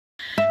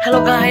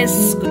Hello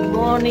guys, good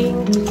morning.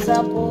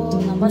 Sabo,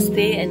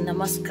 namaste and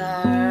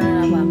namaskar.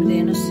 अब हामीले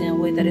हेर्नुस् यहाँ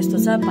वेदर यस्तो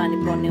छ, पानी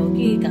पर्ने हो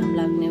कि घाम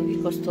लाग्ने हो कि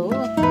कस्तो हो।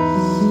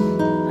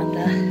 अन्त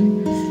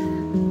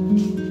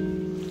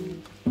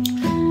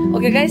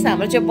ओके गाइस,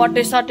 हाम्रो चाहिँ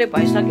बर्थडे सर्टे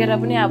भइसकेर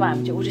पनि अब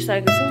हामी चाहिँ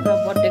उठिसकेको छौँ र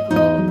बर्थडेको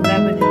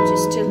रेभेन्यू चाहिँ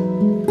स्टिल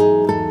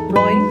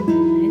ग्रोइङ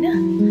हैन।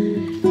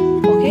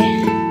 ओके,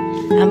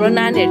 हाम्रो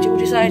नानीहरु चाहिँ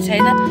उठिसकेको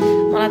छैन।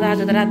 मलाई त आज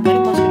त रातभरि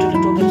मस्किटोले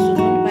टोकेर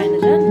सुत्नु पनि पाएन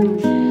जान।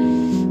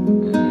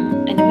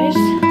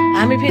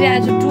 हामी फेरि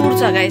आज टुर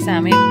छ गाइस,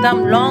 हामी एकदम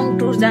लङ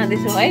टुर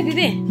जाँदैछौँ है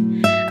दिदी।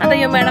 अन्त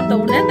यो म्याडम त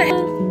उठ्दैन नि त।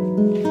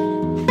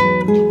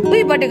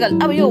 उही बर्थडे गर्ल,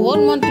 अब यो होल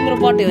मन्थ तिम्रो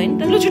बर्थडे हो नि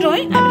त। लु छिटो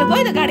है, हामी त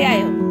गयो त, गाडी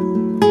आयो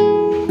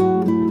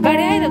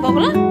त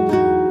गगल।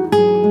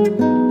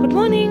 Good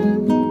morning.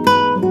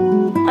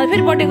 अन्त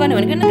फेरि बर्थडे गर्ने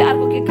भनेको नि,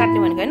 अर्को केक काट्ने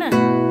भनेको होइन।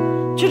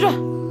 छिटो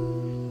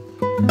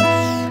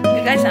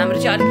गाइस, हाम्रो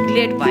चाहिँ अलिक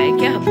लेट भयो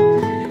क्या,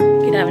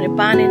 किनभने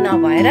पानी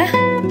नभएर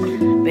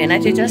भेना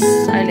चाहिँ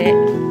जस्ट अहिले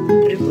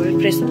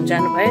रिफ्रेस हुन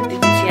जानुभयो। दिदी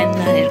चिया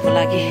नानीहरूको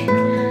लागि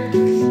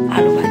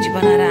आलु भाजी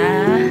बनाएर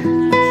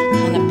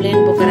खाना प्लेन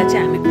बोकेर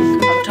चाहिँ हामी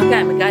अब ठक्कै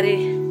हामी गाडी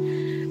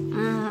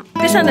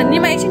त्यसमा त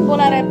निमा एकछिन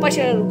बोलाएर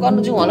पैसा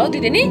गर्नु जाउँ होला हौ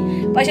दिदी नि।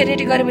 पैसा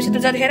रेडी गरेपछि त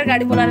जतिखेर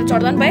गाडी बोलाएर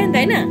चढ्दा पनि भयो नि त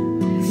होइन।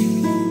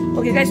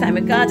 ओके गाइस,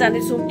 हामी कहाँ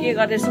जाँदैछौँ के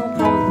गर्दैछौँ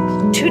from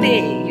today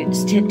you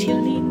stay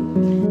tuning.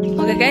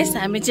 Okay guys,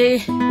 हामी चाहिँ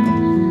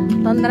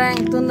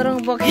तुन्द्रुङ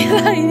बोकेर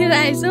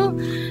हिँडिरहेको छौँ।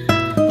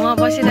 उहाँ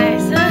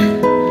बसिरहेको छ।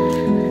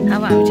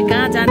 अब हामी चाहिँ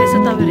कहाँ जाँदैछ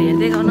तपाईँहरू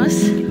हेर्दै गर्नुहोस्।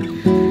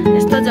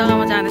 यस्तो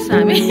जग्गामा जाँदैछौँ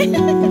हामी।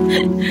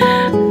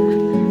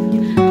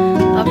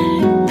 अब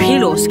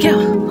फिल होस् क्या,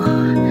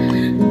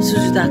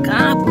 सुजुता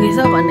कहाँ पुगेछ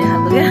भन्ने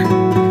खालको क्या।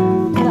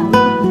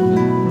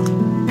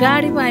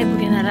 गाडी पो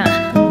आइपुगेन र।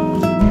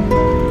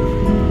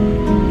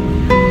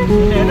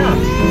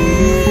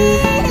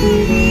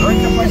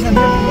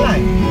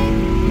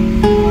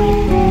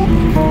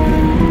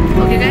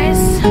 Okay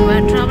guys, we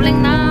are travelling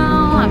now.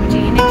 हामी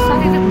चाहिँ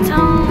हिँडिसकेको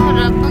छौँ र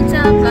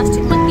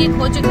प्लास्टिकमा के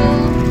खोजेको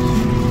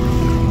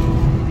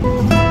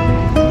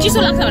चिसो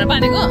लाग्छ भनेर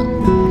पानीको।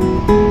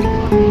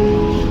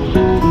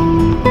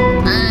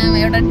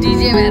 एउटा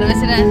डिजे भएर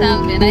बसिरहेको छ। अब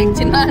भेना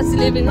एकछिनमा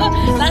स्लिपिङ हो।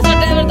 लास्टमा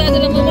ड्राइभर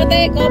दाजुले म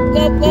मात्रै गप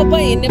गप गप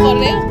हिँड्ने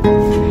पर्ने हो।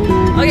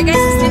 ओके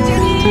गाइस,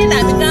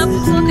 हामी कहाँ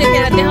पुग्छौँ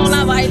देखेर देखाउँला।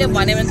 अब अहिले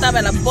भन्यो भने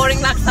तपाईँहरूलाई बोरिङ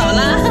लाग्छ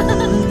होला।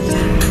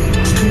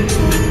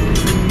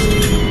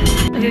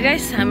 ओके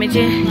गाइस, हामी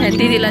चाहिँ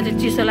दिदीलाई चाहिँ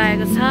चिसो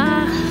लागेको छ।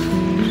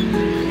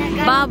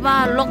 बाबा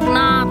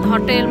लोकनाथ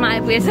होटेलमा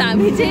आइपुगेछ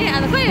हामी चाहिँ।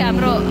 अन्त खोइ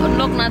हाम्रो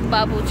लोकनाथ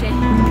बाबु चाहिँ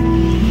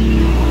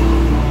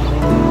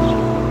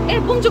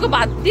पुङ्चुको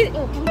भात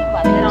पुङ्चुको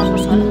भात लिएर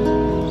आउनुपर्छ होला।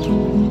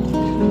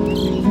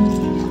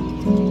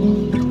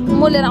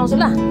 म लिएर आउँछु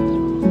ल।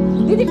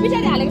 दिदी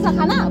पछाडि हालेको छ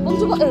खाना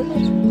पुङ्चुको।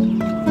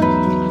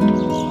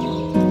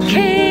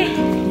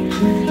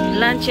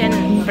 लन्च एन्ड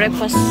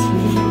ब्रेकफास्ट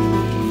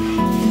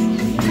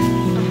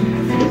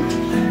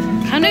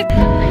खानु।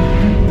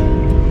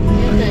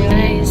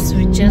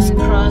 We just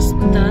crossed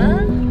the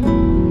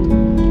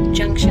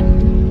junction.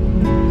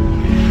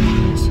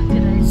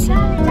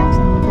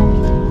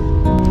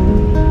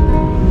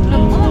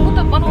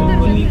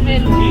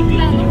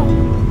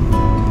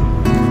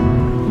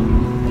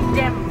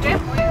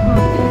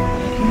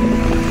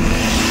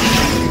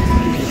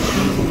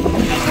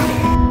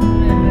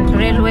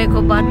 Railway ko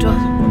bato.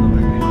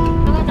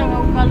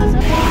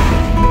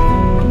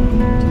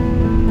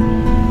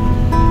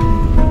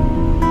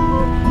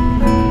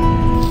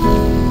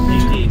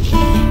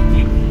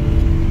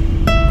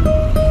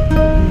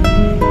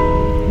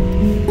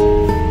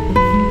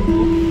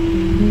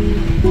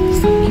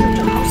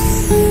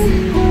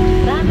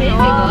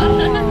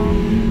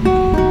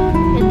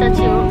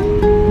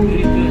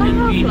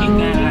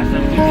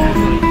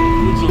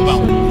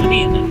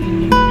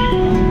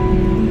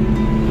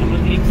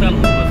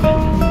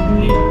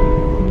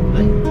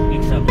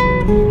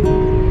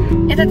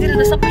 यतातिर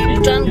त सबै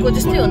भुटानको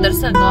जस्तै हुँदो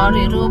रहेछ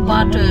घरहरू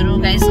बाटोहरू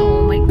गाइस। ओ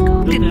माइ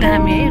गॉड, कति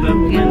दामी है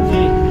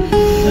रुखहरू।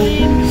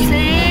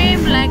 Same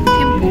like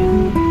Thimphu.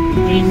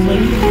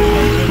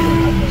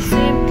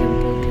 Same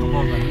Thimphu.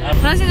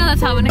 रसिकला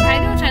छ भने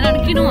खाइदिउँ, छैन भने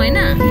किनौँ होइन।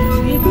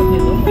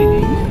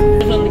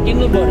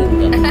 किन्नु पर्यो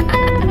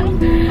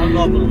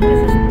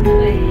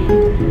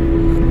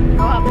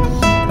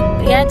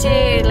यहाँ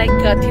चाहिँ लाइक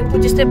थिम्पू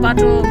जस्तै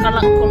बाटो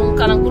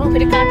कालाङकुलुङ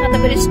फेरि कहाँ त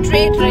फेरि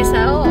स्ट्रेट रहेछ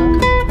हो।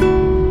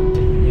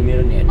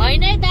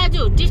 होइन है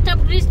दाजु, डिस्टर्ब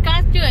ब्रिज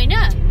काट्यो होइन।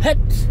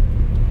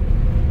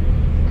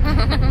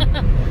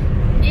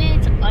 ए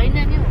होइन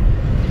नि हो।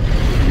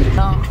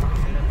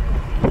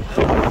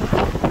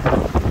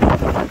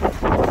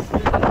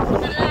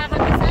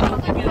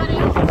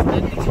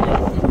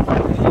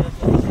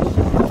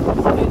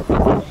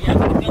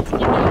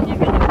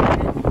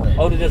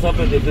 अरू चाहिँ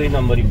सबै 2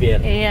 नम्बरी बियर।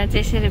 ए यहाँ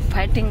चाहिँ यसरी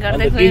फाइटिङ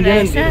गर्दै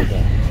गइरहेछ।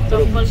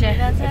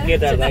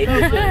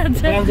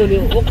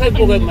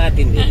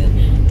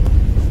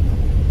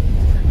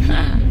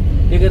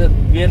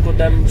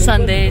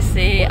 संदेश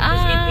से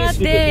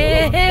आते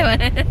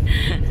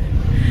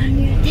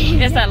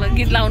यस्ता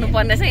गीत लाउनु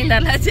पर्ने छ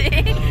यिनीहरूलाई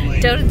चाहिँ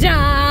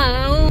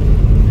जाऊ।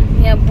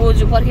 यहाँ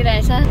बोजू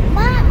पर्खिरहेछ।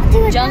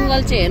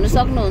 जङ्गल चाहिँ हेर्नु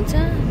सक्नुहुन्छ।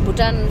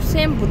 भुटान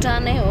सेम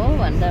भुटानै हो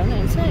भन्दा पनि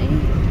हुन्छ है।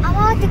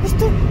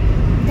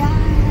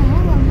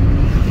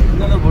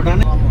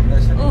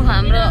 ऊ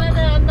हाम्रो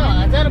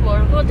 1000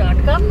 भोल्टको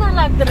झट्का पनि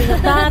नलाग्दो रहेछ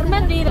तारमा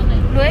दिएर।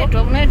 लु है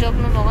ढोक्नै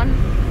ढोक्नु भगवान।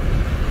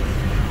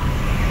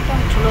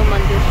 ठुलो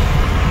मन्दिर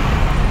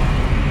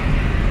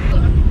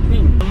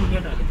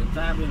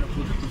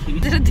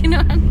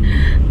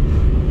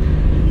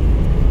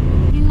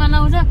सिक्किममा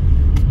लाउँछ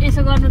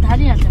यसो गर्नु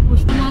थालिहाल्छ।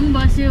 पुस्तुमा पनि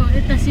बस्यो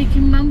यता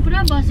सिक्किममा पनि पुरा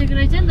बसेको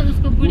रहेछ नि त।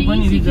 उसको बुढी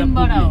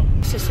सिक्किमबाट हो।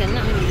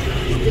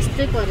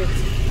 त्यस्तै परेको छ।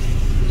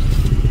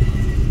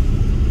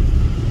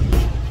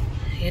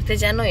 हेर्दै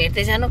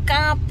जानु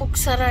कहाँ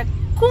पुग्छ र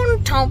कुन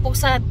ठाउँ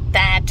पुग्छ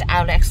that I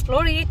will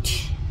explore it.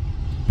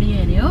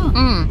 हेरे हो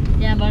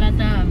त्यहाँबाट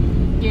त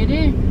के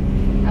अरे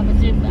अब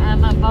चाहिँ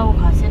आमा बाउ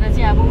खसेर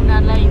चाहिँ अब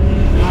उनीहरूलाई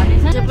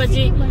भनेछ।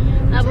 त्यसपछि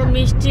अब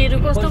मिस्टीहरू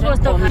कस्तो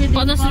कस्तो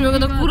 50 रुपियाँको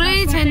त कुरै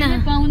छैन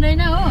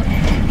पाउँदैन हो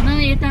न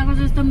यताको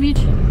जस्तो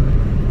मिठो।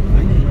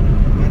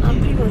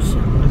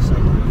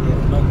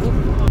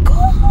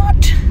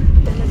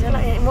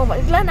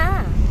 मोबाइल न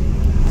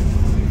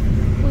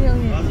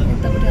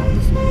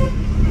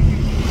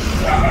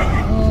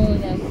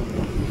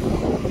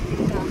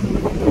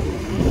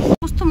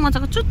कस्तो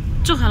मजाको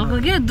चुच्चो खालको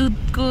क्या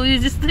दुधको यो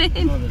जस्तै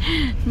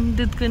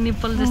दुधको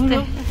निप्पल जस्तै।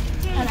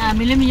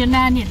 हामीले पनि यो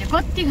नानीहरूले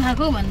कति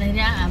खाएको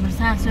भन्दाखेरि हाम्रो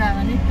सासू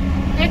आमाले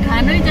ए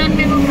खानै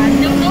जन्मेको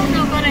खान्देऊ न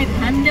नगराइ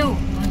खान्देऊ।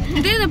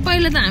 त्यही त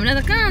पहिला त हामीलाई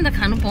त कहाँ त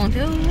खानु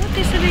पाउँथ्यो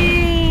त्यसरी।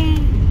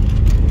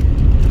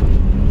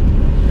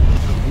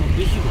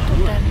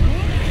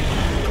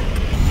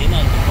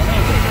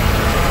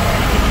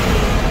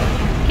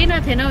 किन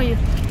थिएन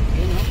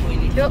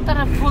यो तर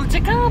फुल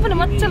चाहिँ कहाँ पनि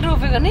मजाले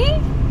रोपेको नि।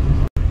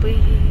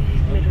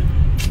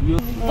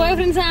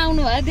 बोयफ्रेन्ड चाहिँ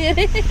आउनु भयो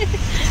धेरै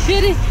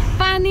फेरि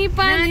पानी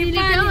पानी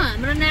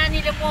हाम्रो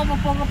नानीले मोमो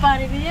पोमो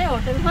पारेको यही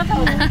होटल कता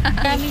हो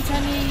दामी छ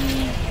नि।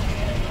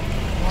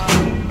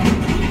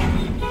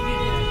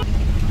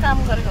 काम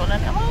गरेको होला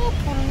नि। अब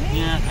फुल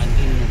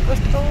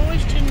कस्तो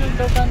स्ट्यान्डर्ड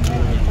दोकान छ।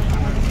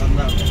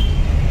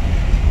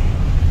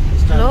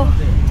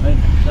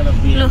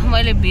 लु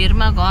मैले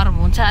भिरमा घर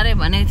हुन्छ अरे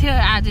भनेको थियो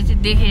आज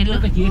चाहिँ देखेँ। लु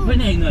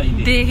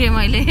देखेँ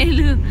मैले।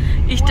 लु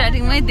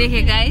स्टार्टिङमै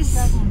देखेँ गाइस।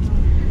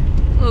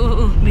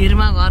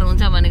 भिरमा घर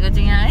हुन्छ भनेको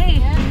चाहिँ यहाँ है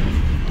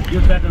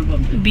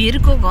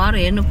भिरको घर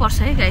हेर्नुपर्छ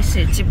है गाइस।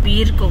 यो चाहिँ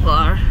भिरको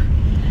घर।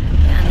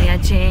 यहाँ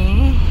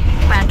चाहिँ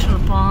petrol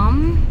pump.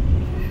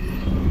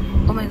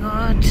 Oh my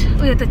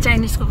God उयो त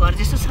चाइनिजको घर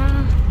जस्तो छ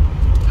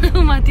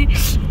माथि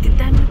त्यो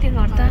दामी त्यो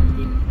घर त।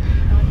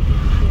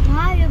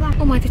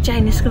 ओ माथि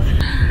चाइनिजको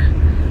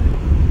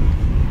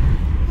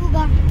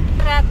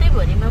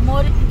रातैभरिमा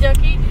मरिदिन्छ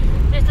कि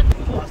त्यस्तो।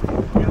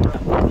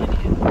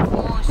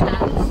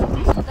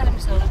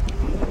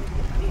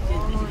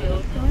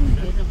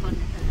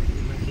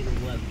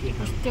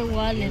 त्यो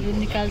वालहरू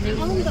निकाल्दै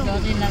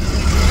डरै लाग्छ।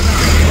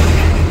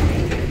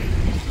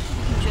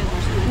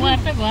 उहाँ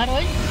त घर हो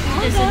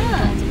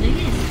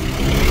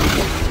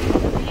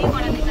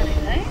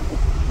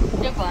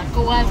त्यो घरको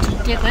वाल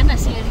छुट्टिएको होइन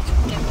सिँढी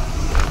छुट्टिएको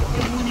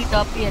त्यो मुनि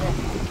टपिएर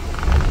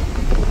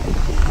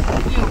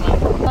यो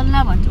घरको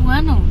पल्ला भन्छ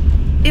उहाँ न।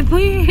 ए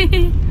भुइ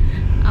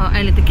अब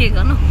अहिले त के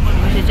गर्नु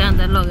भनेपछि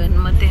जाँदा लगेन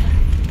मात्रै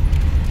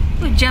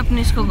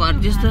जापानिजको घर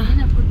जस्तो।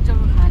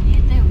 कुच्चोको खाने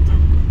यतै हुन्छ।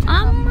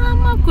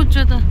 आमा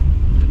कुच्चो त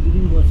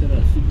बसेर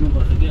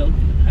सिक्नुपर्छ क्या हो।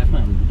 खासमा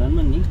हाम्रो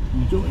भुटानमा नि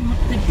जो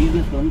मात्रै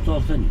बिजनेस गर्नु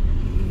चल्छ नि।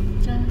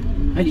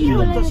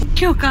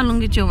 के हो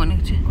कालुङ्गे च्याउ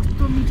भनेको चाहिँ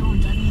कस्तो मिठो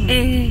हुन्छ नि। ए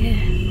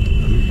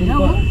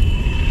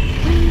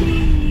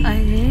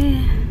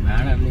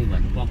भाँडाले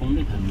घर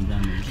पकाउँदै खानु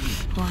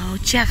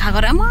जानुहुन्छ। चिया खाएको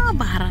राम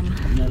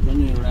भाँडामा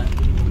पनि एउटा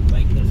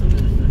बाइक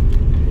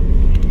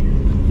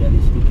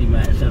स्कुटीमा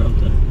यसो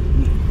आउँछ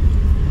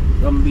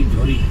गम्भीर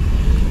झोरी।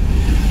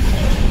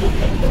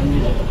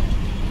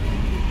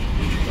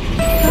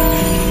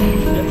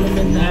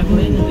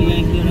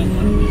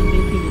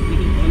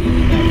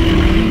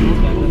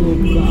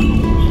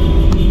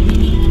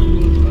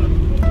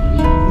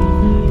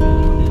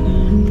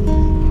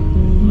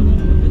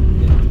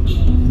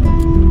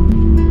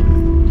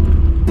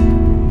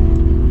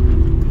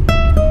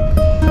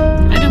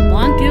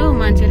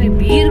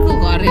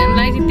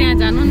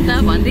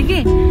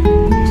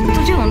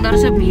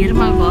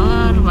 भिरमा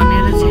घर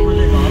भनेर चाहिँ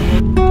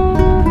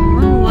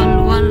वाल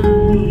वाल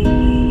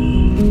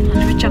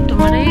चप्टो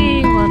मारे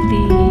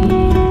वर्ती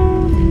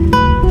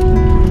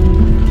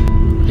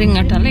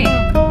रिङ्गाटाले।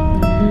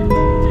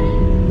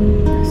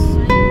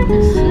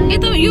 ए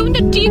त यो पनि त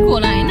टिक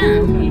होला होइन।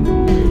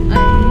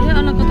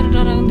 अलग कत्रो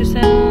डराउँदैछ।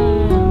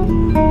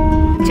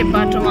 चाहिँ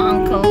बाटोमा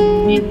अङ्कल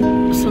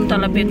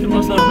सुन्तला बेच्नु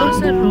बस्नु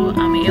रहेछ।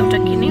 हामी एउटा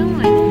किन्यौँ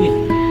होइन।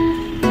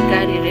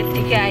 गाडीहरू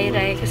यत्तिकै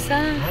आइरहेको छ।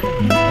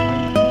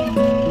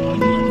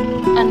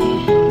 अनि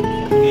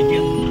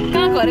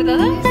कहाँ गरे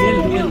दादा?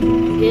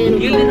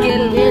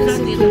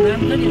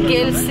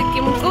 गेल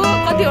सिक्किमको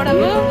कतिवटा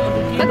भयो?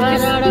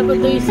 बाह्रको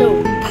 200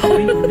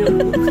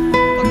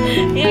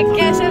 यहाँ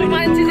क्यासर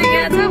मान्छे चाहिँ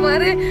यहाँ छ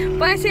भरे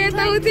पैसा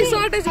यताउति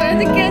सर्टेज भयो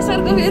भने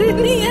क्यासरको फेरि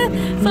नि यहाँ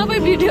सबै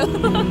भिडियो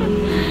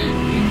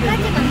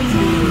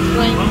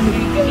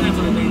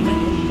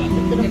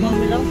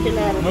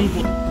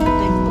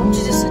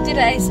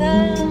सुतिरहेछ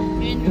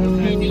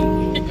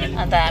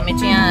अन्त हामी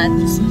चाहिँ यहाँ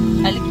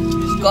अलिक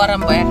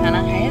गरम भयो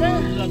खाना खाएर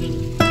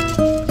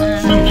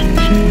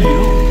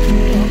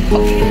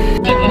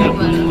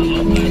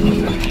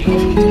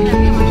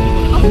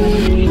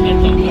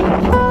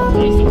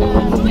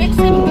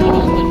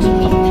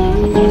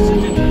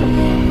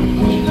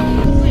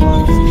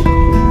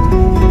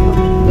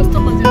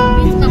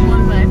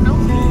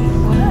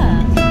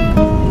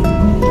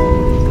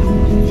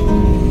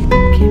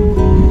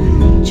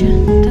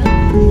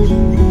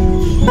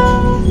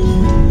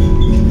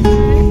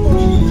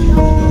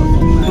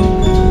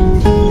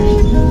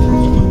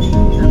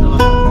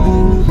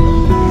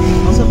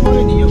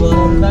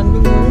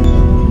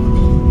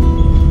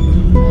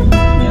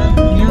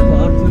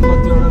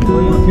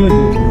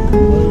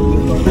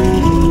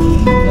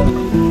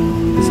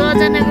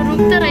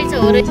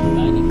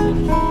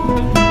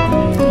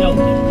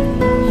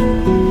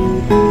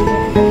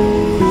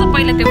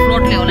पहिला त्यो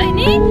फ्लोटले होला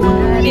नि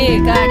ए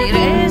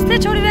गाडीहरू यस्तै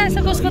छोडिरहेछ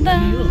कसको त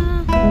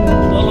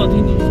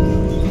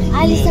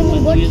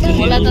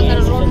होला त तर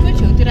रोडकै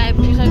छेउतिर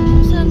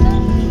आइपुगिसकेको छ नि त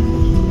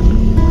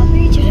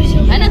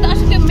होइन त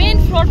अस्ति त्यो मेन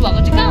फ्लोट भएको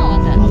चाहिँ कहाँ हो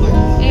त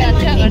ए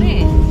अच्छा अगाडि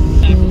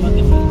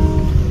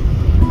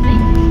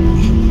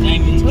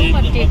छेउमा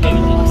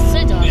टेकेको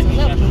कसै झर्छ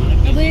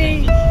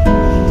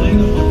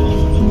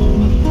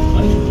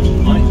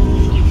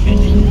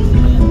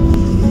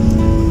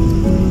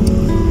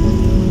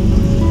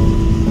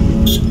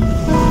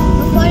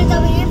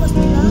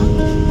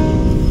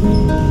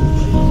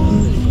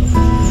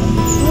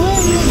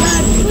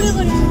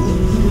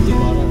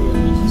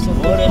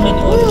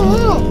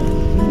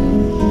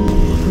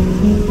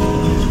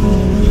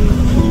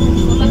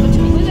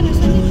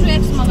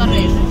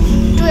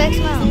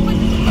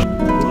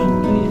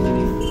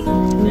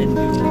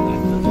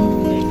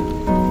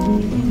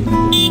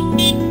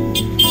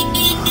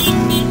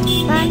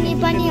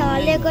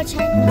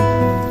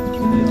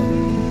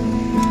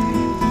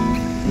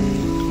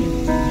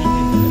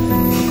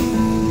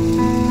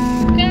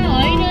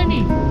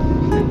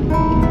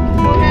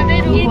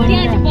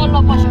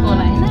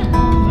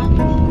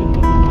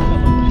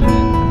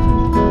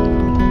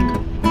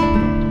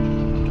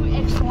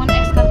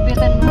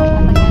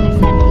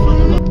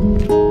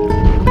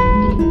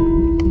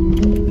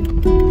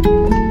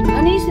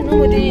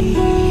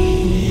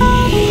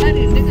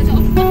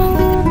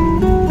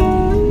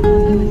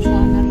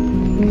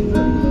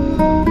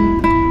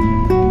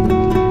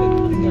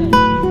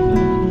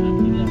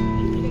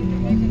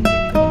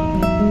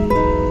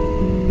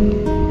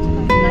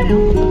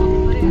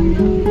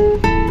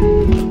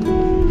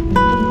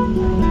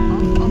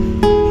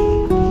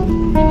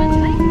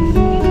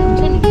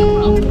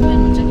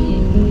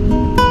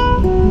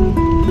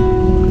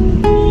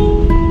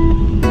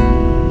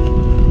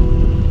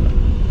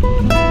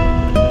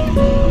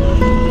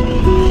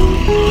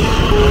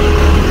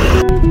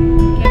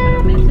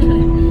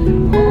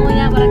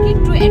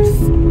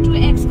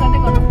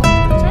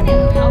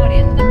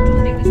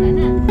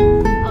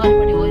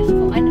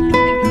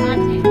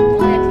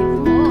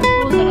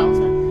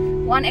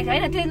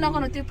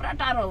नगर्नु त्यो पुरा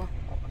टाढो हो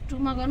 2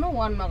 मा गर्नु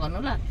 1 मा गर्नु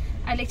ल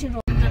अहिले एकछिन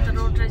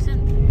रोड रहेछ नि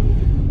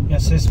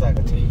यहाँ शेष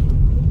भएको थियो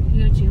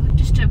यो चाहिँ हो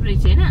डिस्टर्ब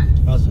रहेछ हैन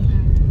हजुर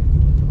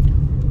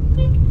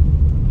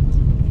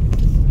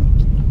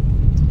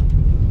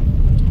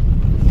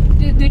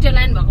त्यो दुईटा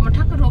लाइन भएकोमा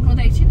ठक्क रोक्नु त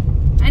एकछिन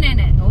हैन हैन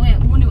हो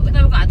मुनि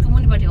तपाईको हातको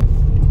मुनिपट्टि हो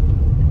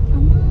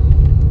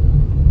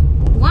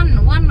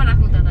 1 मा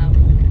राख्नु त अब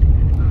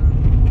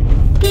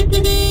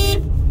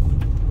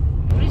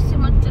दृश्य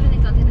मजाले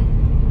निकाल्दिन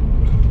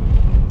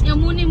यहाँ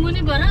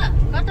मुनि बाट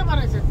कता बाट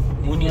छ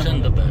मुनि छ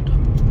नि त बाटो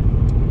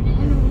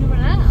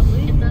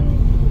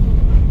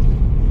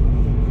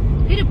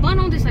फेरि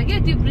बनाउँदैछ क्या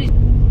त्यो ब्रिज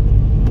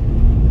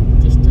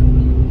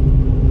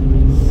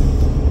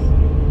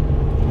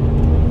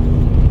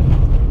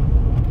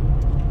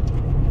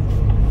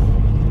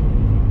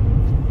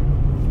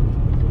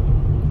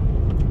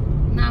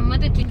नाम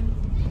मात्रै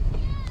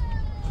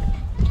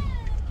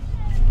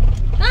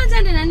कहाँ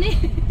जाने नानी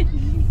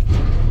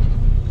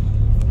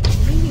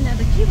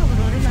के भएको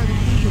डरै लाग्यो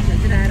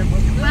खेलतिर आएर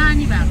बस्नु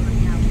पानी भएको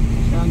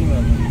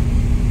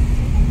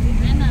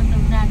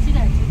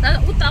दादा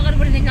उता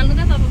अगाडिपट्टि निकाल्नु त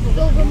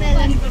तपाईँको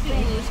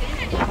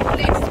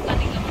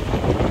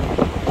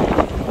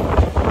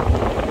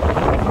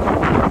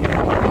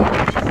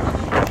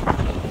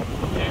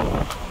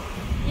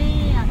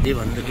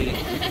भन्दाखेरि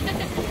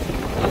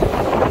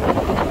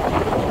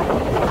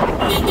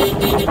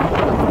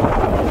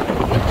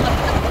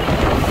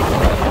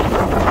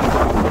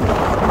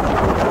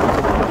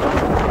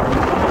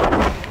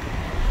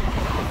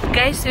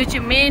गाइस यो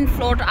चाहिँ मेन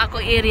फ्लोट आएको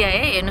एरिया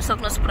है हेर्न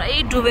सक्नुहोस्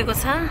पुरै डुबेको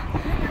छ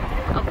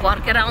अब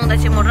फर्केर आउँदा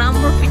चाहिँ म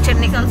राम्रो पिक्चर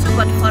निकाल्छु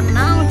but for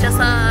now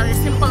just a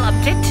simple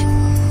update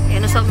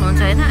हेर्न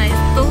सक्नुहुन्छ होइन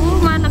यस्तो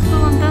मालाग्दो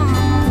अन्त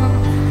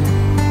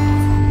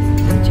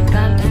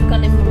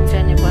कालिम्पोङ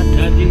जाने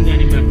बाटो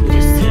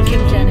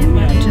सिक्किम जाने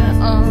बाटो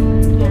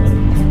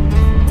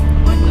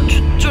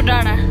चुच्चो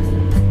डाँडा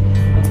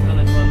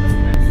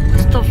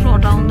यस्तो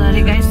फ्लोट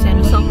आउँदाखेरि गाइस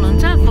हेर्न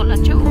सक्नुहुन्छ खोला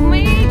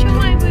छेउमै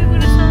आइपुगेको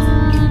रहेछ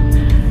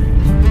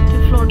त्यो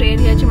फ्लोट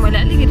एरिया चाहिँ मैले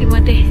अलिकति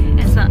मात्रै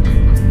यसो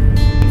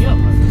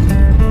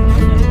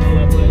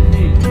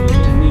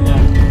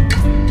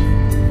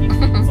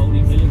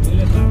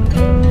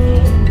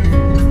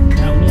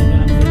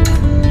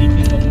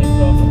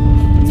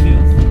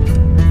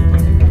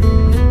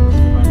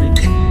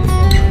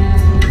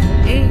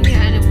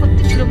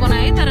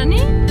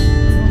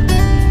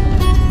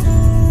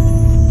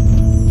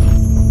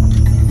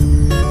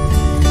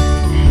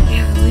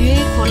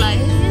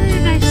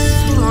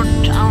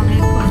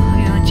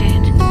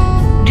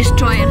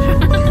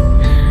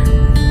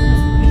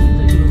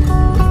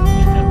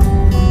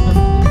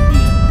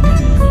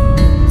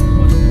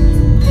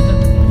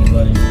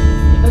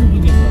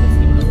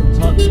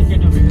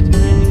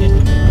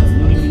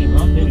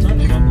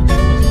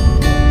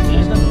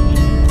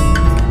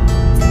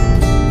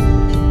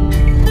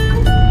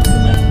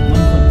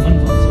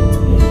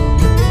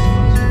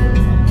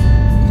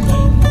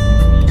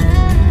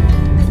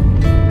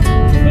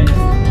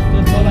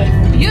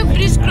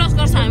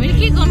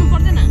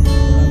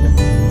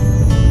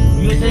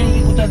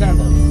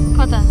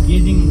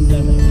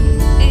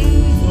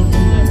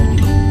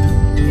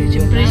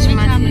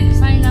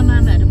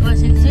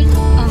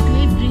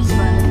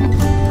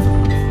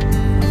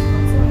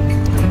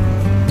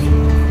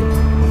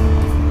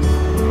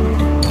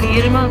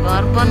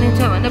घर बनिन्छ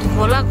भने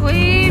खोलाकै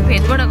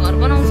भेटबाट घर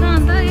बनाउँछ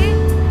अन्त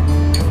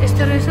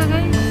यस्तो रहेछ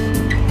गाइस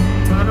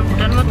घर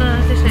भुटानमा त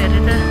त्यसो हेरे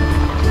त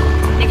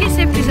निकै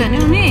सेफ्टी छ नि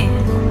उनी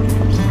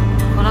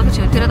खोलाको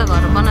छेउतिर त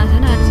घर बनाएको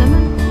छैन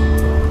अहिलेसम्म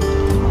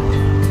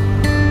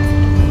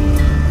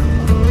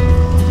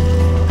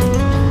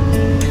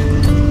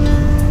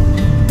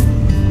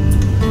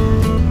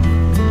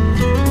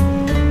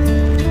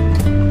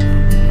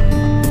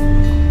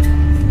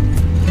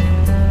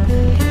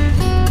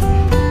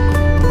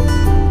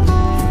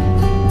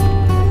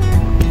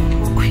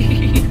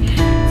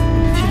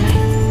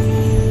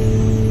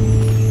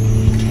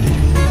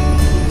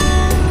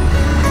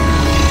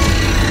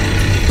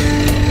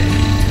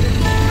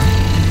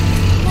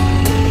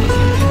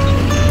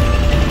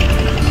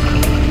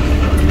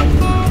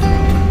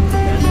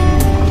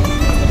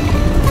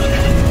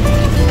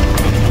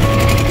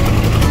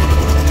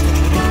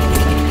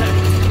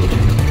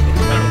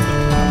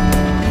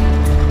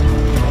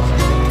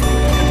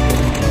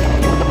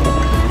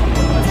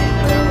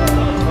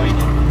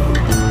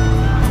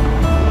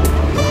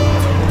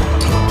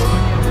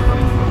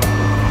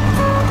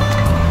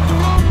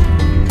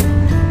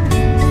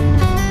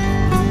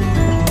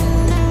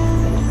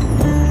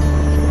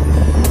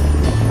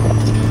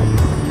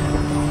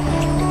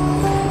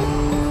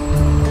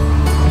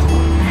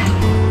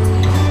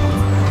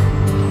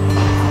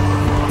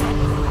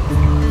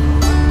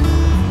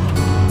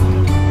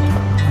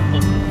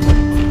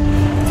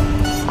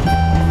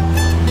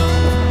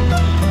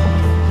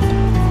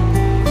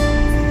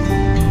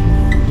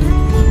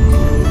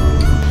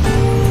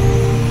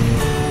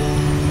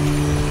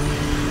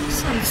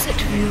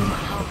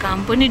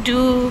काम पनि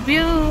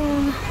डुब्यो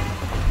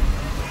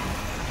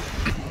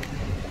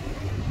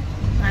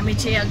हामी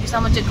चाहिँ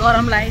अघिसम्म चाहिँ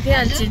गरम लागेको थियो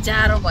अहिले चाहिँ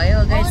जाडो भयो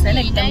गाइस हैन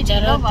एकदम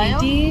जाडो भयो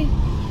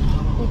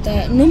उता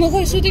नुमो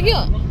खोइ सुत्यो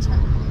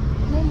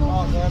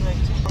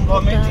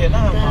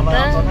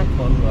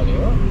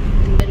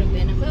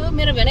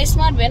मेरो भेना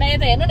स्मार्ट भेना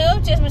यता हेर्नु न हौ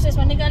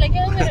चेसमा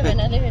निकालेको मेरो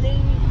भेनाले फेरि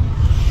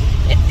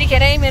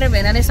यतिखेरै मेरो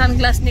भेनाले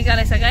सनग्लास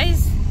निकालेछ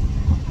गाइस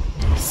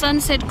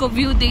सनसेटको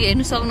भ्यू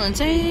हेर्नु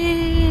सक्नुहुन्छ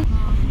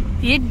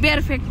हिट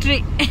बियर फ्याक्ट्री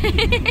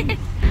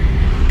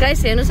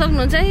गाइस हेर्नु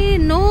सक्नुहुन्छ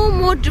no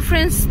more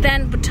difference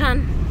then Bhutan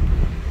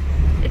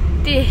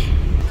यति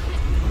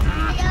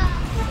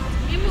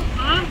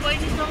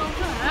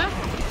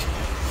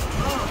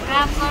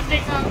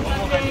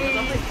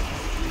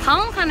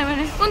खाउँ खाने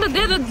भने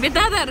अन्त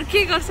दादाहरू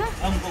के गर्छ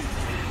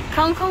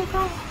खाउँ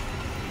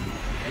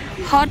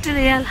होटल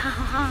याल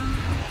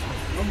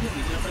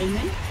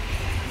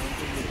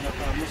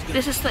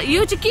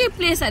यो चाहिँ के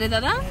प्लेस अरे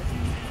दादा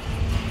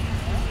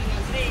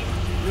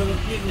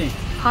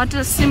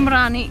होटल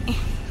सिमरानी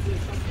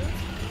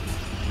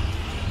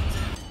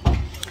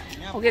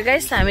ओके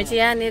गाइस हामी चाहिँ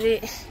यहाँनिर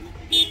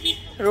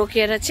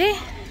रोकेर चाहिँ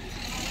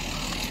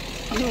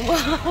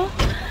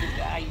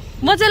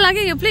मजा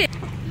लाग्यो यो प्लेस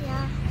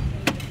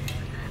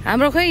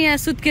हाम्रो खोइ यहाँ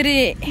सुत्केरी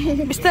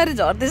बिस्तारै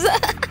झर्दैछ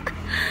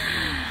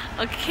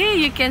okay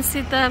you can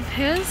see the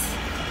भ्यूज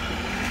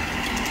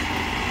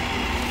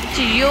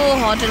यो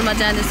होटलमा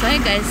जाँदैछ है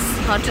guys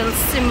hotel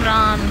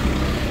Simran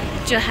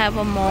to have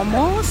a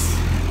momos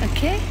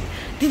okay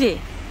दिदी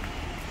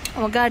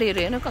अब गाडीहरु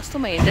हेर्नु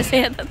कस्तोमा हिँड्दैछ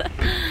यहाँ त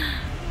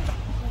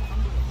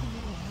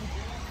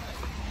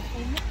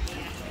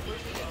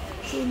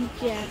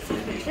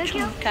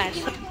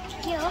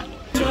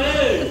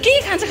के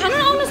खान्छ खानु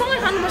आउनु सँगै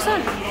खानुपर्छ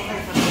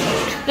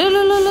ल ल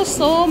ल ल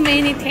so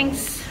many things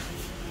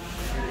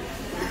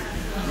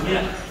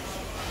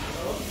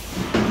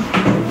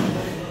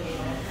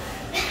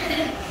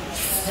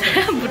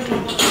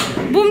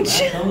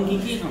बुम्ची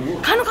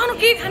खानु खानु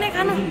के खाने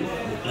खानु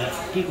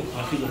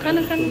खानु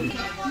खानु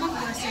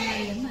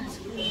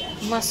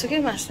मासु के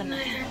मासु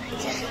नयाँ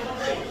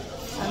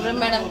हाम्रो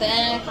म्याडम त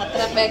यहाँ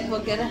खतरा ब्याग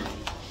बोकेर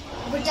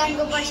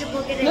भुटानको पैसा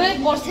बोकेर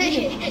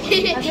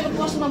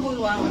पर्समा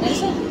बोल्नु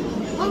हुँदैछ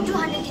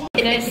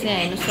गाइस यहाँ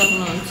हेर्नु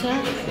सक्नुहुन्छ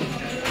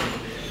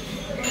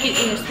के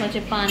यसमा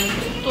चाहिँ पानी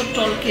कस्तो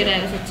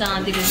टल्किरहेको छ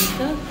चाँदीको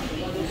जस्तो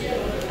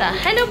त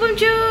हेलो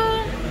बुम्चु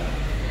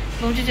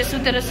बुम्चु चाहिँ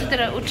सुतेर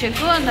सुतेर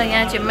उठेको अन्त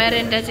यहाँ चाहिँ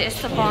म्यारेन्डा चाहिँ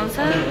यस्तो पाउँछ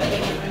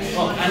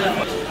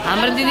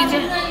हाम्रो दिदी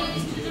चाहिँ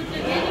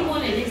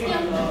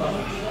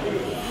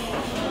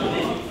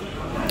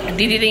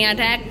दिदी त यहाँ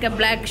ठ्याक्क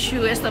ब्ल्याक सु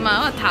यस्तोमा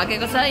हो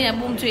थाकेको छ यहाँ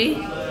बुम्छु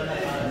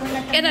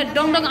यता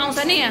डङडङ आउँछ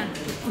नि यहाँ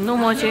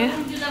नुमो चाहिँ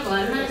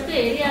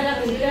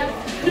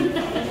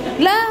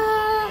ल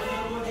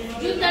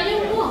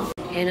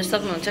हेर्नु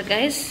सक्नुहुन्छ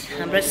गाइस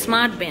हाम्रो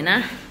smart भेना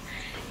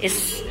is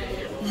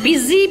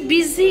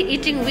busy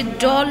eating with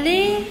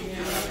डले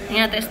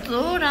यहाँ त यस्तो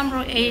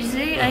राम्रो एज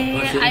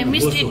आई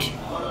मिस्ड इट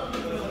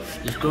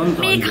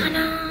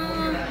खाना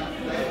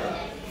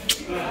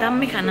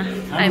दामी खाना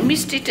आई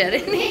मिस्ड इट अरे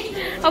नि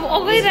अब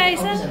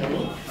अगाइरहेछ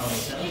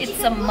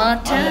इट्स अ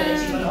मटन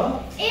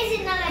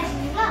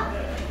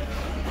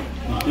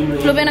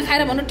लोबेना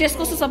खाएर भन्नु टेस्ट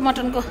कस्तो छ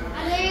मटनको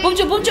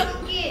बुम्छु बुम्छु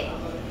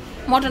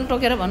मटन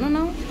टोकेर भन्नु न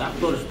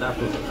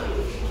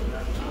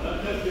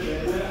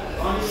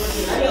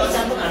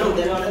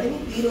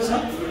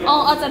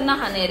अचार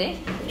नखाने अरे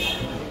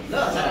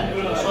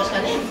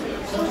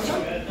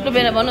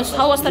लोबेना भन्नुहोस्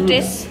हाउ वाज द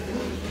टेस्ट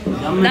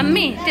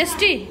दामी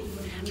टेस्टी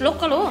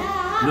लोकल हो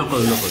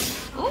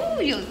ओ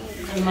यो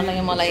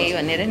मलाई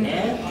भनेर नि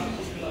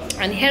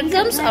अनि here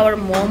comes our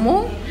momo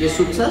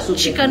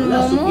chicken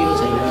momo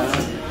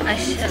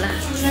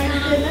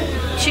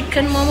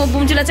chicken momo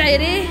बुम्चुलाई चाहियो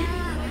अरे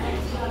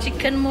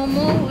चिकन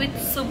मोमो विथ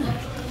सुप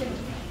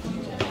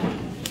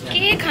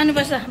के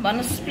खानुपर्छ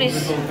भन्नुहोस् प्लिज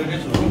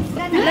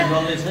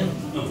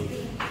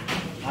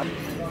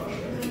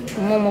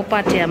मोमो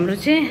पार्टी हाम्रो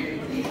चाहिँ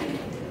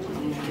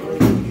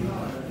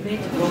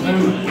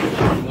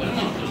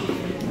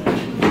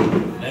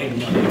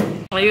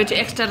यो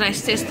चाहिँ एक्स्ट्रा राइस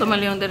चाहिँ यस्तोमा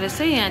ल्याउँदो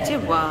रहेछ यहाँ चाहिँ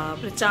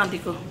बाप्रे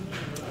चाँदीको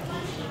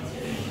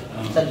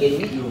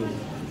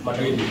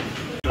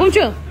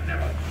बुम्चु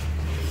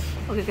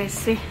okay guys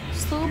see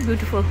so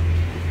beautiful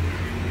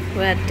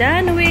we are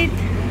done with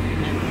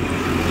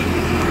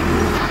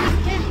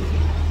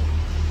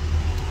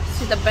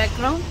see the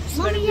background it's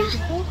very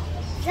beautiful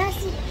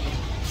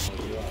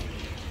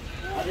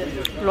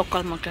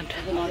local mutton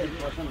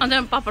and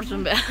then papad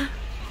jumbe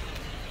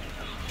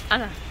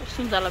ana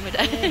sundala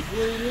mitai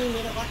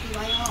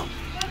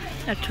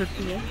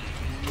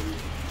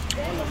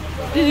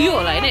यो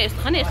होला होइन यस्तो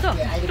खाने यस्तो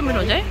यस्तो मिठो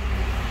हुन्छ है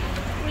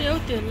उयो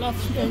त्यो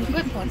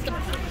लप्सुकै फर्स्ट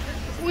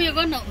उयो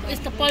गर्न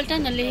यस्तो पल्टा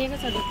न लेखेको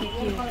छ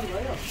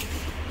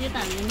यो त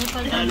हामीले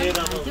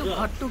नेपालमा त्यो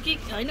खट्टु कि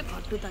होइन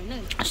खट्टु त होइन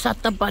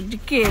सत्तापाटी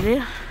के अरे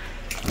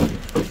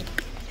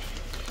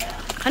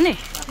खाने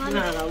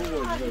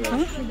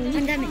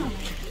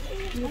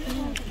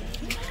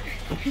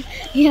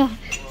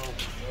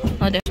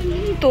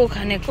तो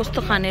खाने कस्तो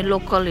खाने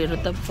लोकलहरू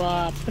त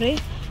बाप्रे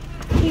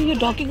यो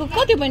ढकेको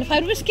कति भयो 5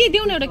 रुपियाँ के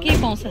देऊ न एउटा के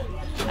पाउँछ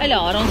अहिले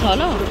हराउँछ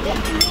होला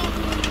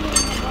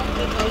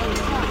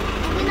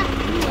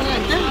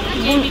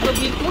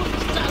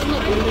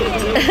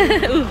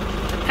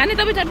खाने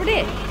तपाईँ चटपटी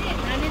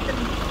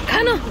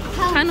खानु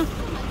खानु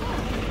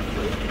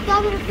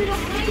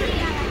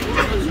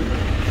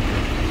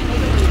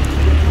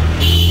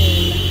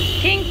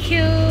थ्याङ्क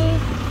यू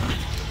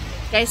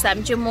गाइस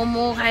हामी चाहिँ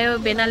मोमो खायो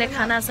बेनाले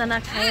खानासाना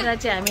खाएर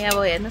चाहिँ हामी अब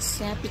हेर्नुहोस्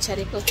यहाँ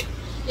पछाडिको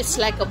इट्स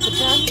लाइक अ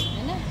भुटान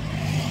होइन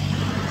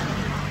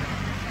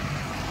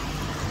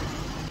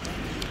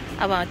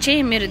अब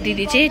चाहिँ मेरो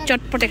दिदी चाहिँ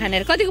चटपटे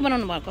खाने कतिको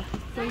बनाउनु भएको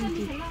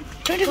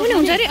 20 पनि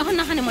हुन्छ अरे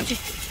नखाने म चाहिँ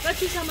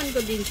कति सामानको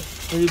दिन्छ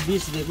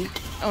 20 देखि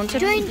हुन्छ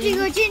 20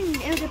 को चाहिँ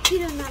एउटा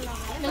पिरो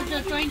नलगायो एउटा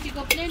 20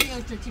 को प्लेन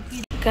एउटा चाहिँ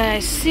पिरो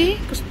गाइस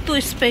कस्तो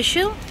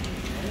स्पेशल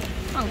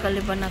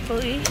अङ्कलले बनाएको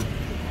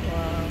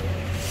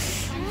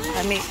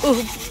हामी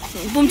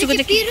बुम्चुको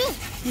चाहिँ पिरो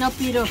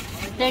नपिरो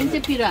त्यहाँ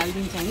चाहिँ पिरो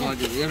हालिदिन्छ हैन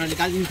हजुर एउटाले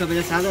काल्दिन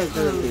सबैले सादा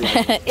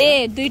ए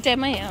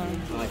दुईटैमै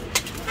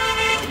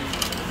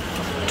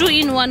 2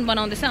 in 1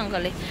 बनाउँदैछ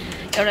अङ्कलले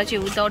एउटा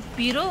चाहिँ विदाउट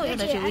पिरो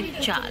एउटा चाहिँ विथ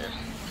चाल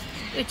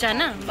यो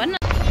चाना भन्न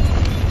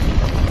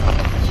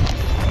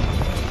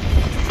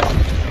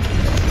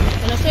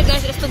हेर्नुहोस् है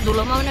गाइस यस्तो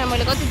धुलोमा पनि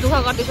मैले कति दुःख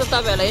गर्दैछु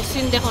तपाईँहरूलाई यो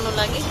सिन देखाउनु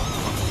लागि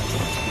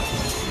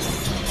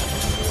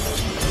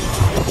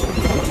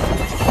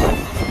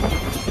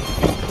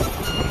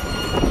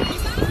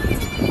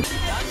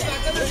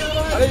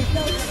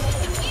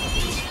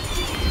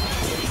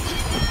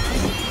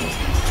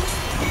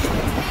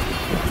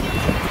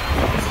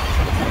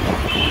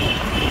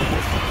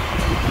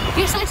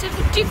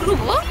टिक्रो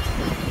हो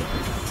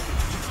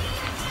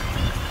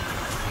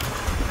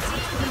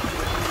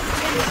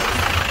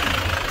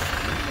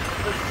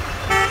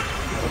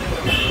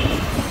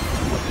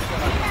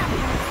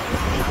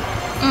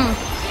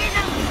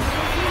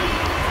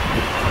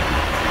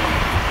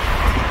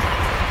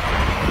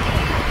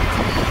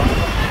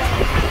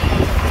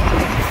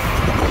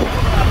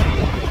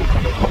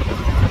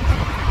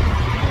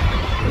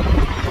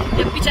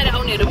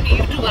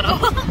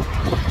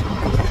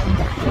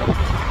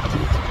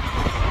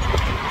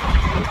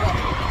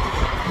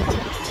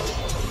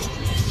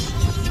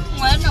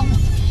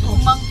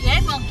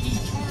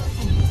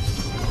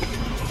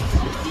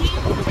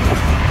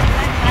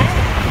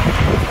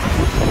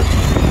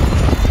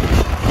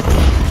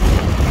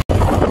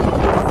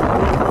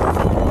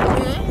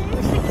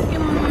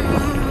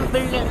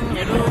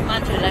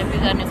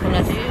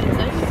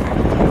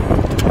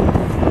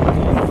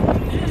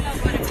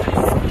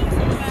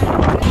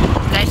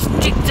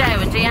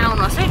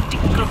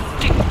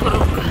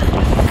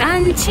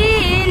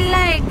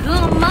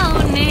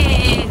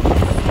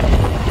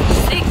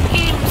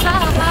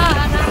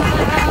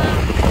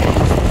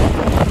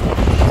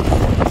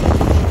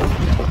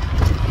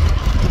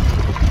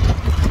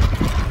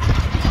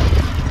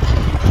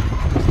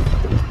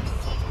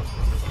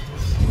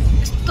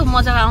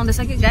मजा आउँदैछ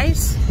कि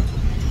गाइस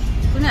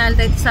कुनै अहिले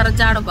त यति साह्रो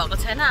जाडो भएको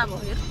छैन अब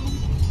हेर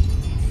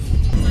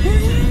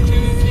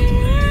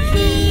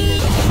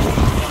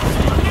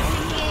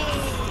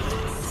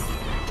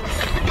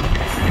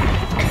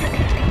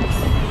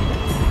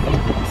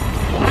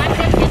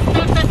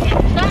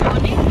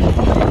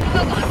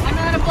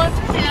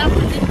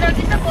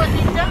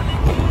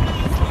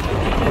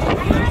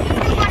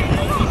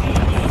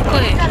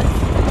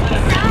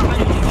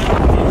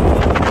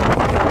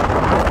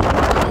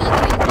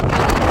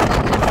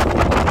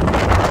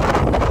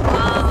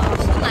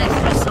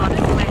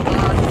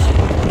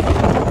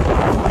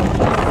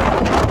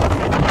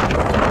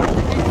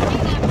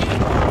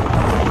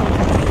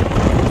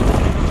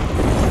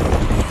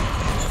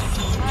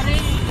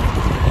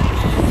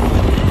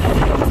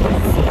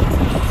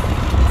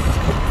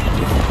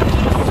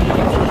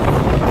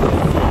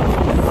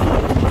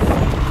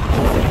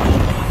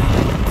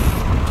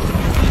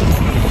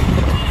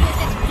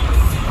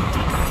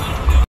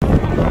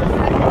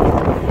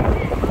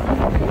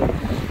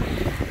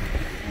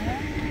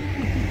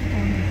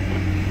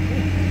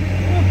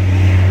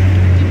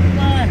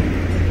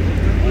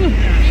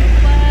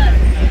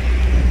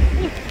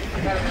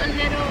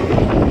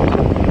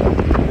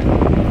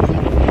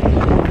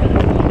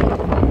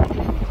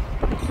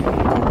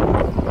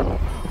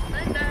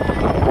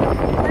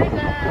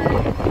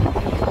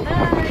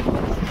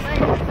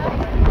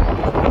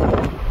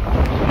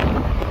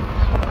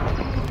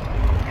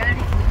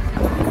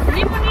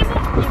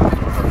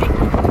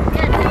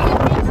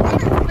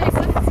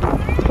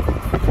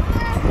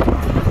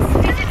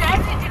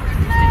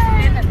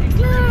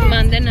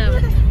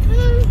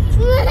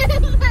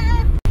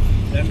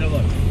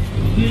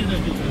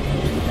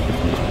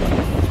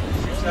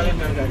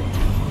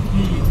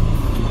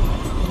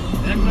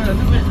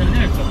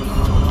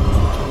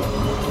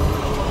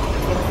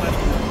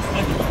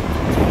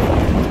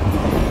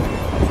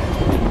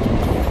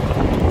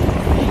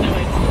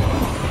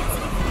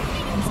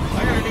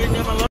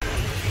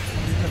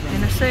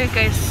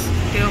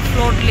त्यो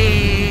फ्लोटले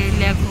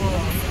ल्याएको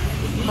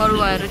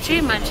बरुवाहरू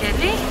चाहिँ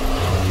मान्छेहरूले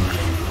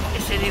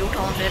यसरी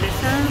उठाउँदै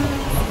रहेछ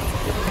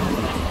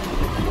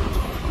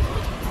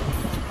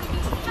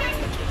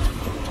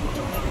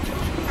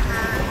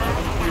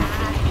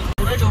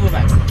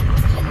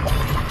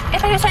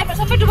यता यो साइडमा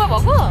सबै डुबा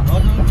भएको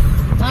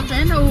अन्त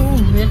हैन ऊ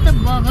हेर त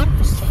बगर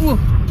ऊ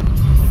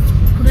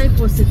पुरै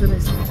पसेको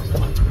रहेछ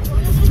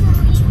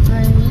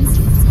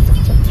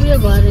उयो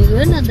घरहरू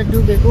हेर्न अन्त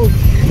डुबेको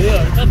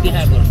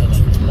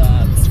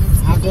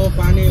आगो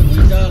पानी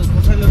भुइँचाल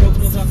कसैले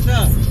रोक्नु सक्छ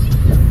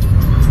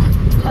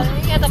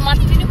यहाँ त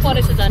माथि नै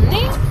परेछ झन्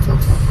नि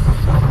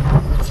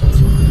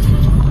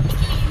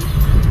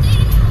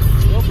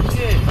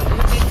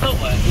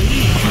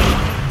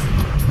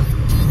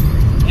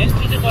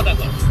एन्ट्री चाहिँ कता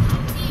गर्छ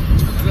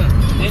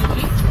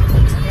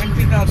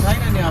एन्ट्री त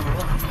छैन नि अब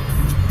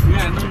यहाँ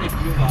हेर्नु नि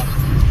यो घर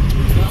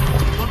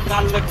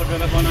कालले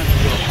खोजेर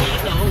बनाएको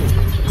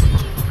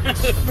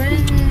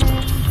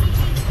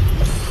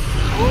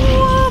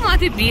हो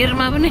माथि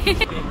भिरमा पनि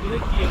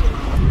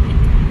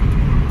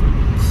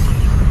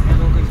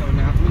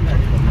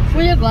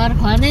उयो घर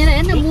खनेर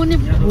हेर्न मुनि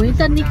भुइँ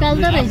त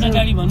निकाल्दो रहेछ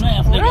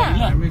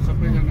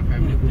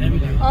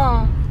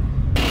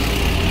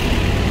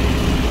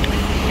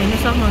हेर्नु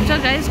सक्नुहुन्छ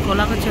गाइस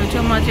खोलाको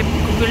छेउछेउमा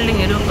चाहिँ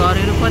बिल्डिङहरू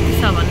घरहरू कति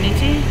छ भन्ने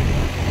चाहिँ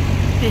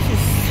दिस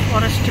इज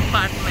फरेस्ट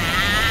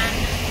डिपार्टमेन्ट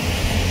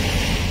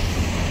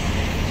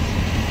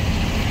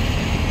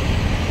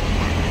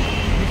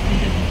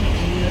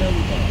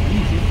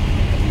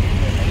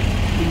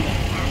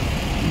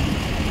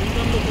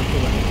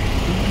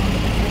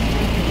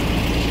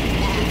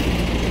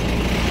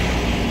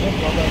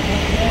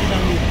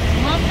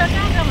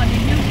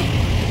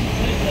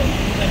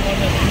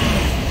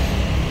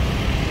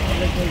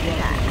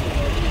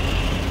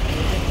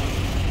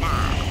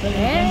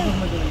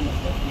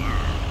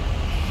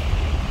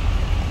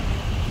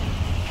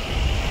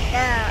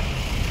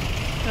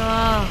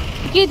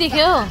के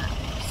देख्यो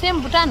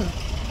सेम भुटान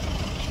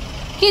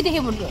के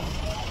देख्यो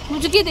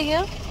मुझे के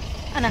देख्यो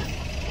आना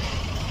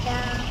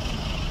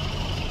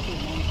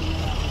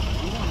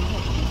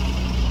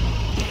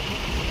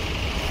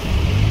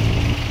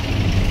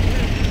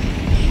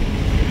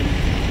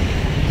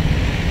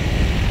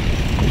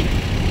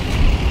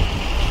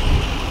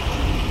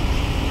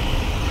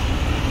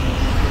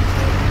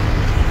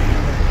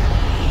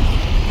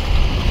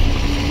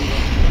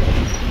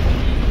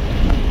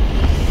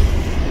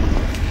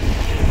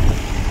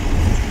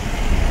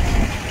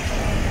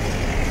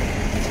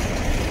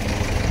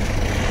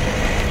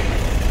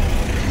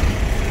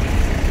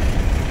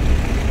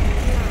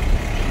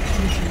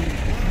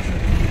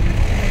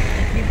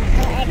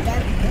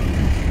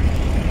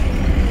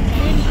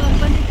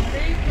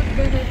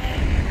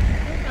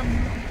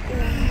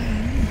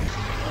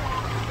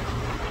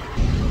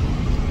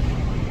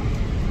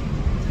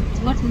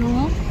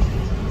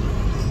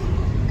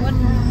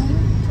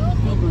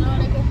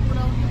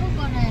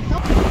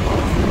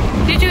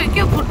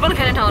त्यो फुटबल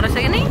खेल्ने ठाउँ रहेछ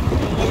कि नि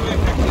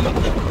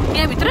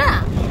यहाँभित्र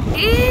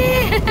ए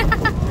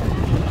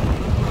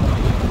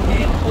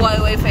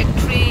वाइ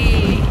फ्याक्ट्री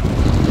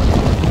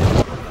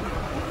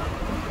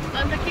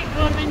अन्त के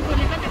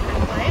गभर्मेन्टकोले पनि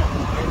देखाउनु भयो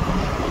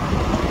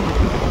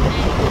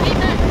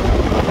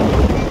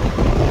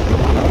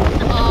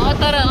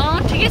तर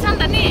ठिकै छ नि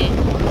त नि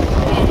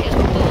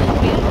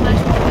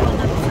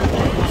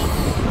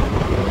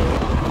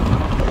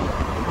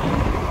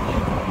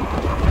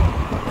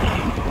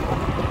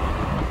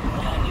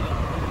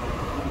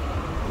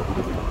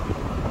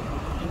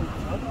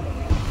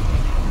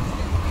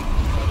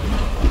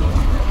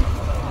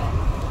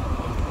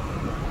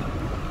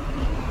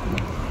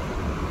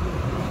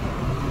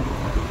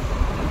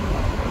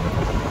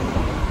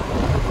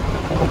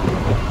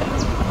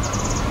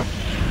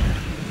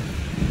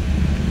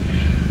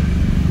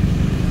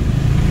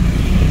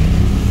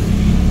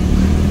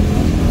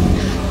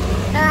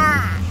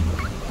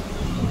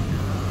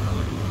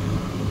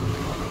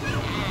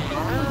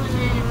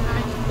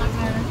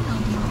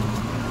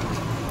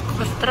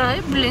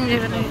है बिल्डिङ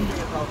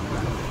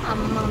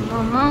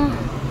आम्मा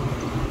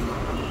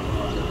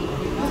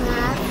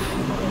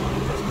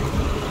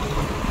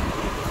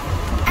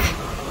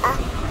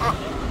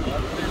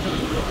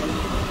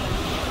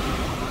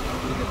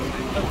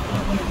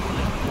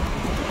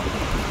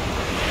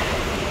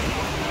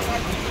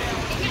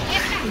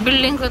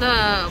बिल्डिङको त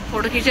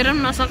फोटो खिचेर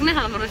पनि नसक्ने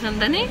खालको रहेछ नि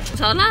त नि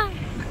छ होला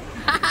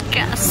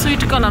क्या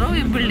स्विट कलर हो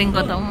यो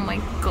बिल्डिङको त माइ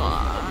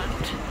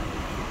गॉड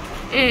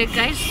ए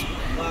गाइस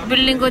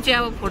बिल्डिङको चाहिँ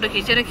अब फोटो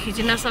खिचेर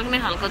खिच्न सक्ने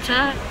खालको छ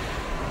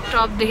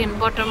टपदेखि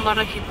बटमबाट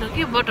खिच्नु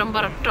कि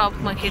बटमबाट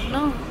टपमा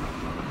खिच्नु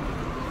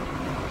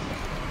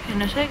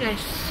हेर्नुहोस् है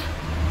गाइस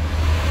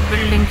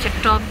बिल्डिङ चाहिँ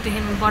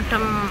टपदेखि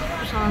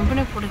बटमसम्म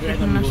पनि फोटो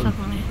खिच्न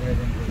नसक्ने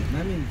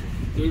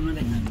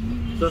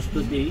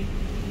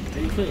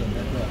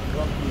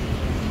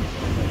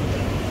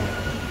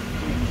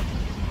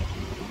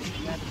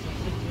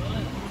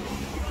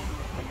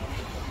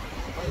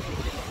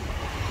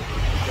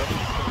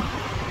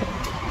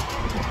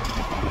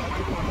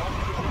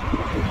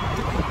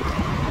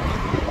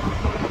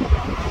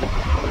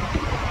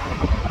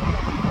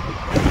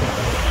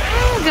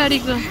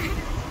गाडीको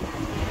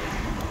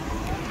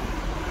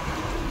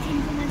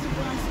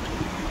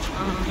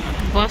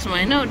बसमा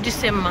होइन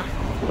डिसेम्बरमा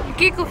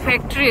के को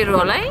फ्याक्ट्रीहरू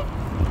होला है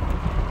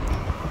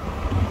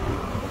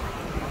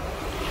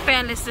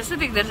प्यालेस जस्तो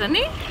देख्दो रहेछ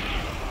नि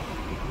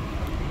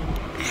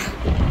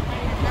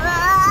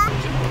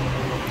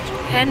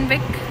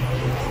ह्यान्डब्याग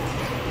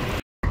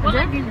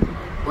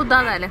ऊ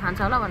दादाहरूले खान्छ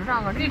होला भनेर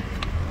अगाडि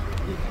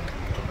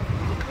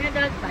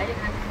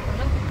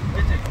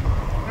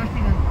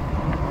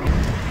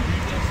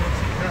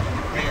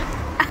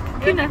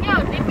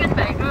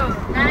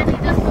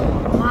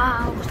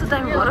कस्तो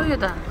दामी भयो यो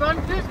त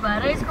कन्फ्युज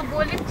भएर यसको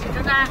बोली पनि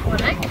छिटो नआएको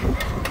होला है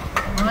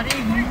घरि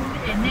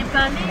हिन्दी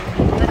नेपाली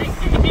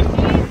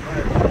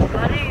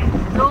घरि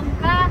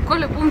डोङ्का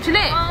कसले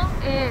पुङ्छिले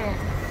ए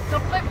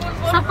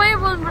सबै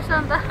बोल्नुपर्छ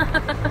अन्त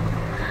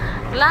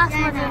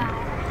लास्टमा चाहिँ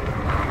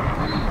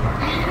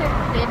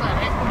त्यही भएर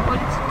यसको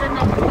बोली छिटो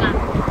नआएको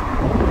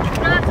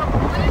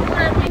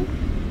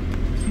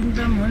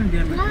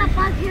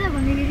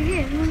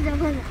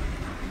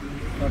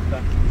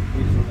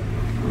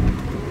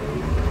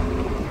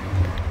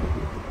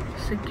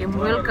सिक्किम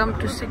वेलकम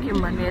टु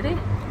सिक्किम भन्ने अरे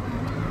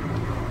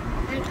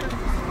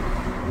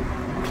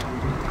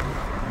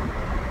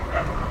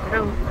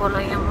र खोला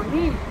यहाँ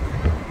मुनि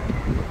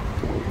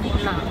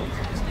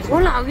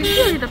खोला अघि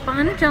के अघि त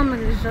पानी जम्मा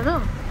रहेछ त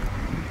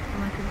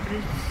माथि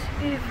ब्रिज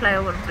ए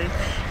फ्लाइओभर ब्रिज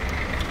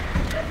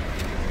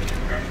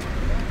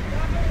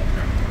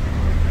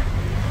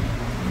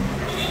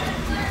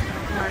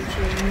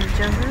मान्छे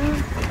जग्गा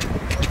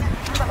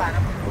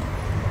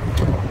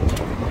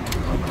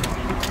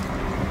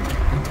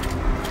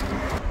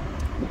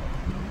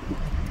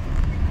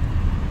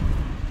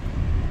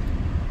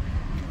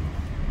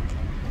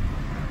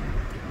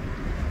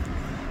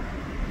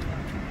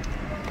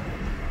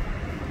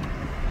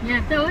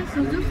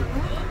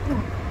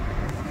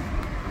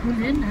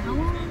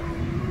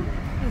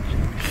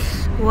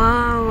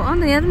वाउ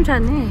अन्त यहाँ पनि छ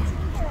नि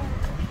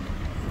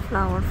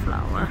फ्लावर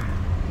फ्लावर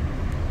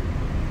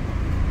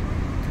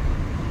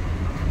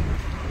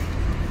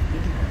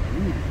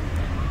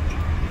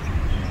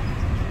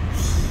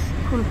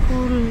फुल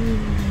फुल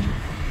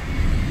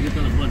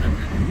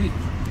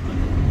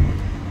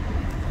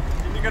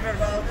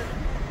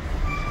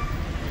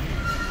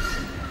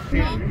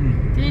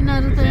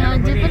तिनीहरू त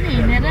अझै पनि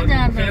हिँडेर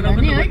जाँदैन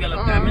नि है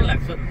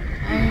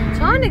छ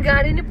नि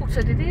गाडी नै पुग्छ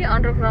दिदी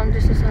अन्डरग्राउन्ड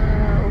जस्तो छ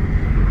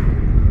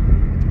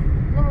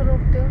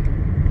रोक्थ्यो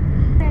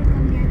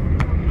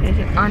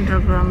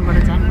अन्डरग्राउन्डबाट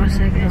जानुपर्छ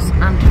ग्यास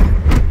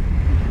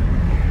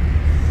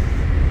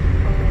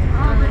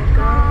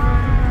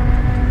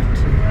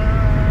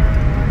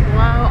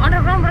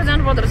अन्डरग्राउन्डबाट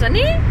जानु पर्दो रहेछ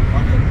नि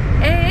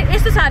ए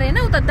यस्तो छ अरे होइन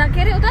उता के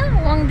अरे उता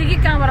वाङदेखि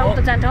कहाँबाट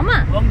उता जान्छ ठाउँमा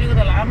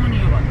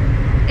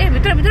ए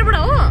भित्रबाट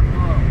हो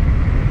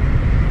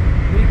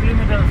 2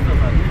 किलोमिटर जस्तो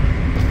छ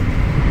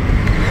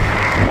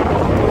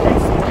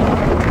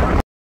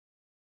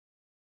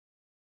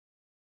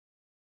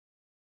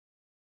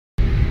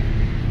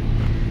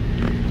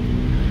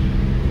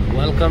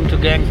वेलकम टु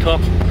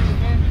ग्याङटक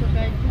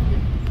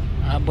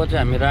अब चाहिँ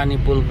हामी रानी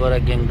पुलबाट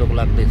ग्याङटक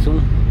लाग्दैछौँ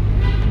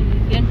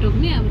ग्याङटक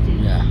नि अब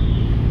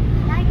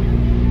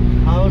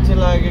चाहिँ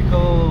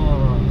लागेको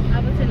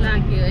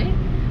लाग्यो है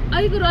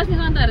अहिलेको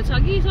रजनीगन्धाहरू छ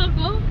कि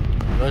सरको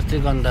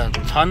रजनीगन्धा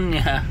छन्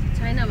यहाँ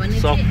छैन भने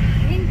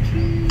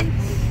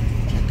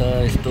त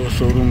यस्तो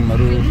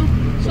सोरुमहरू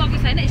सके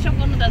छैन स्टप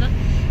गर्नु दादा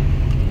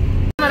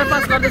मेरो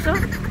पास गर्दैछौ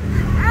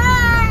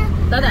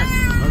दादा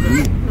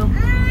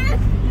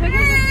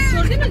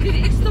छोड्दिन फेरि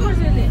यस्तो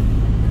गर्छ यसले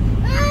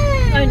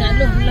होइन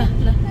ल ल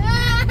ल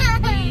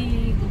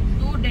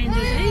कस्तो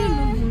डेन्जर है म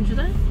घुम्छु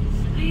त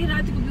ए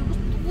रातिको भ्यू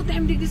कस्तो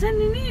दामी देख्दैछ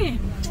नि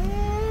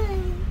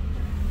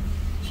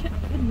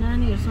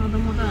नानीहरूसँग त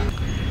म त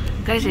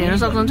गाइस हेर्न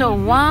सक्नुहुन्छ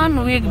 1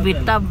 विक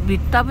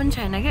भित्ता पनि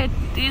छैन क्या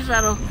यति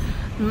साह्रो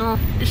नो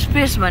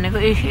स्पेस भनेको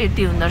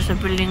यति हुँदो रहेछ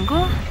बिल्डिङको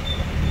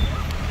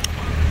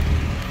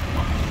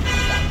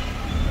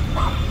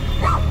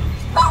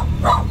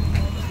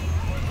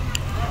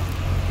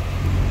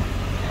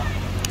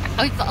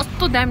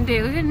कस्तो दामी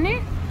दिएको क्या नि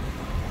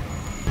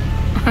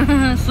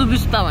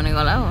सुबिस्ता भनेको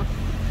होला हो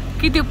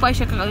कि त्यो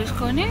पैसाको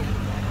उसको नि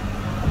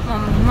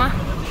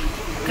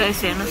गाइस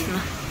हेर्नुहोस् न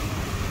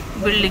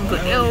बिल्डिङको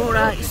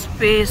एउटा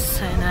स्पेस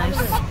छैन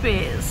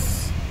स्पेस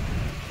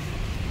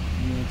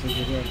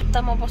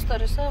म बस्दो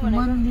रहेछ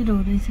मन्दिर हो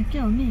रहेछ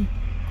क्या हो नि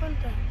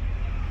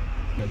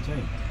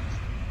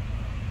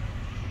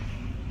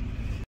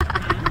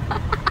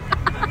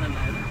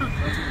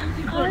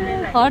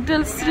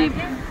होटल श्री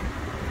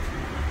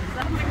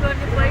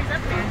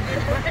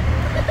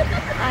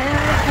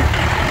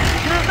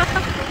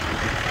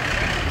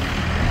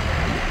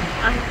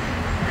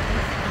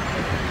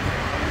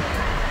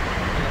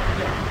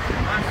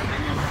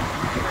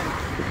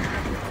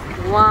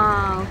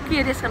वाउ के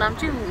यसको नाम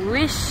चाहिँ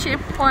विश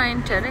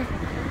पोइन्ट अरे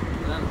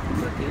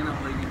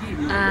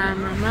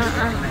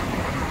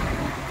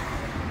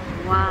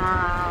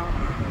वाउ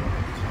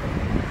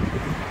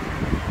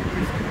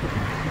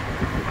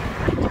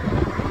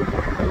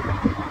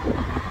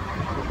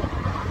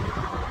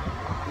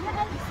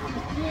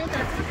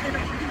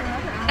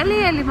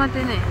अलि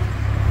मात्रै नै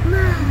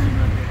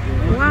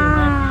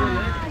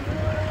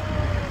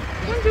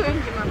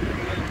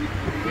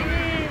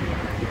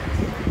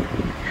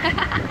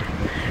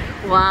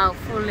वाउ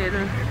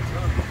फुलहरू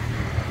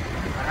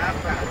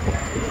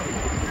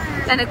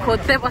त्यहाँदेखि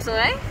खोज्दै बसौँ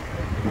है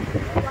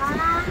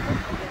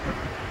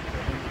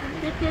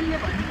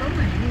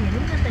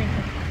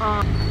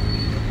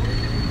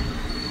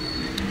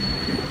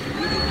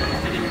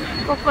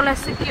कोकोलाई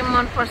सिक्किम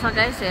मनपर्छ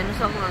गाइस हेर्नु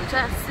सक्नुहुन्छ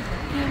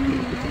सिक्किम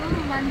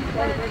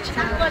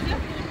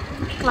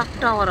क्लक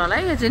टावर होला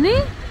है यो चाहिँ नि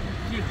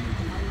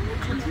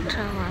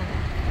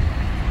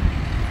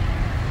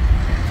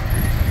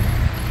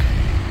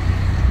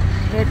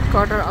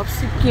headquarter of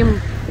Sikkim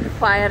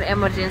fire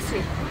emergency